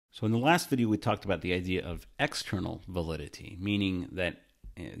So in the last video, we talked about the idea of external validity, meaning that,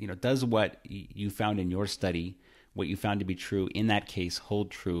 does what you found in your study, what you found to be true in that case,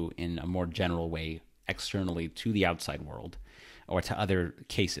 hold true in a more general way externally to the outside world or to other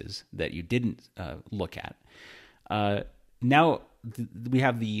cases that you didn't look at. Now we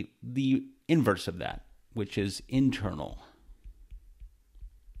have the inverse of that, which is internal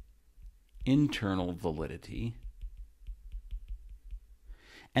validity.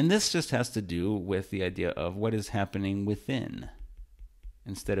 And this just has to do with the idea of what is happening within.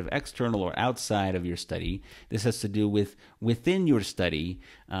 Instead of external or outside of your study, this has to do with within your study.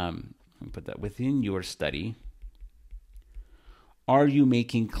 Put that within your study. Are you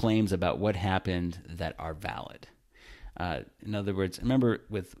making claims about what happened that are valid? In other words, remember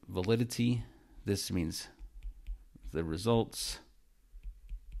with validity, this means the results.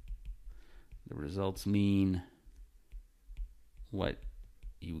 The results mean what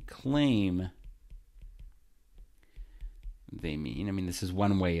you claim they mean. I mean, this is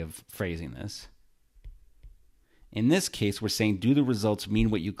one way of phrasing this. In this case, we're saying, do the results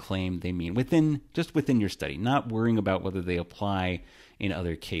mean what you claim they mean just within your study, not worrying about whether they apply in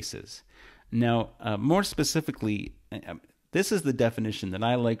other cases. Now, more specifically, this is the definition that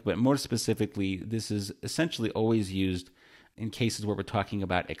I like, but more specifically, this is essentially always used in cases where we're talking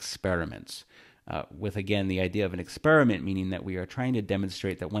about experiments. With, again, the idea of an experiment, meaning that we are trying to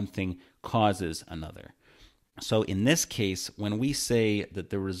demonstrate that one thing causes another. So in this case, when we say that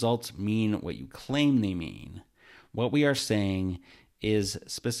the results mean what you claim they mean, what we are saying is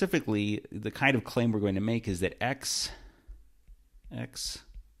specifically the kind of claim we're going to make is that X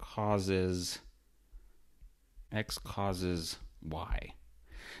causes Y.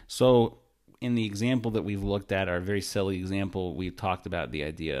 So in the example that we've looked at, our very silly example, we've talked about the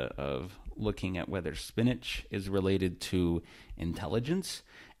idea of looking at whether spinach is related to intelligence.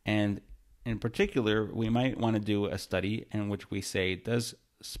 And in particular, we might want to do a study in which we say, does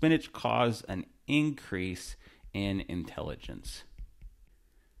spinach cause an increase in intelligence?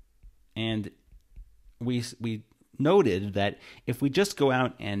 And we noted that if we just go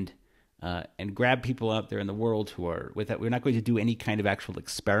out and grab people out there in the world who are with that, we're not going to do any kind of actual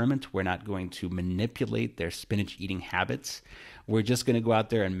experiment. We're not going to manipulate their spinach eating habits. We're just going to go out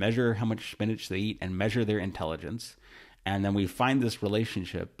there and measure how much spinach they eat and measure their intelligence. And then we find this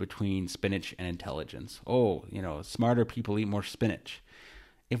relationship between spinach and intelligence. Oh, smarter people eat more spinach.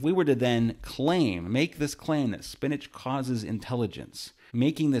 If we were to then make this claim that spinach causes intelligence,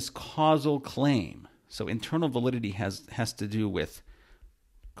 making this causal claim, so internal validity has to do with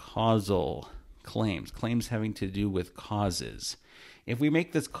causal claims having to do with causes. If we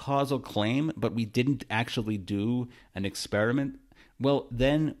make this causal claim, but we didn't actually do an experiment, well,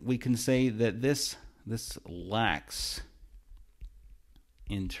 then we can say that this lacks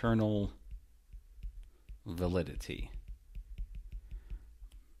internal validity.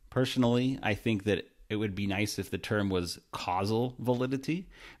 Personally, I think that it would be nice if the term was causal validity,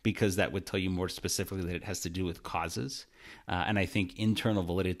 because that would tell you more specifically that it has to do with causes. And I think internal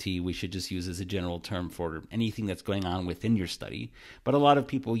validity we should just use as a general term for anything that's going on within your study. But a lot of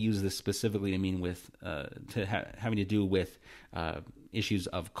people use this specifically to mean having to do with issues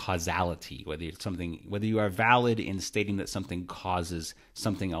of causality, whether you are valid in stating that something causes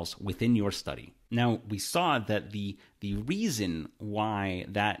something else within your study. Now, we saw that the reason why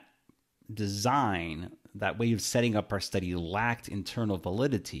that design, that way of setting up our study, lacked internal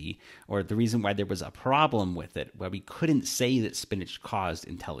validity, or the reason why there was a problem with it, where we couldn't say that spinach caused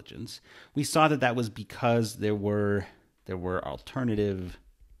intelligence, we saw that was because there were alternative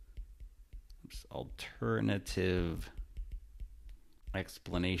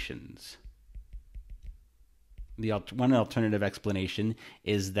explanations. One alternative explanation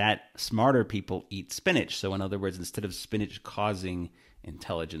is that smarter people eat spinach. So in other words, instead of spinach causing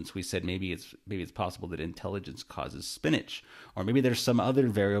intelligence, we said maybe it's possible that intelligence causes spinach, or maybe there's some other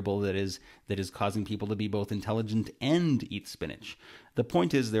variable that is causing people to be both intelligent and eat spinach. The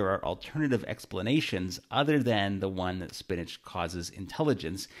point is there are alternative explanations other than the one that spinach causes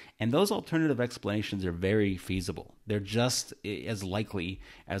intelligence, and those alternative explanations are very feasible. They're just as likely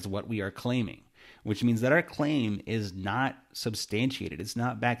as what we are claiming, which means that our claim is not substantiated. It's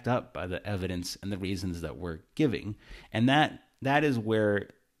not backed up by the evidence and the reasons that we're giving. And that is where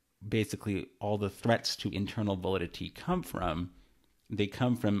basically all the threats to internal validity come from. They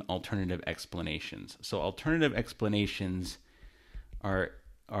come from alternative explanations. So alternative explanations are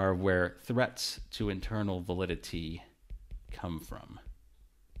where threats to internal validity come from.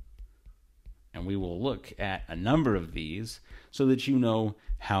 And we will look at a number of these so that you know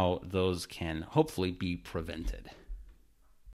how those can hopefully be prevented.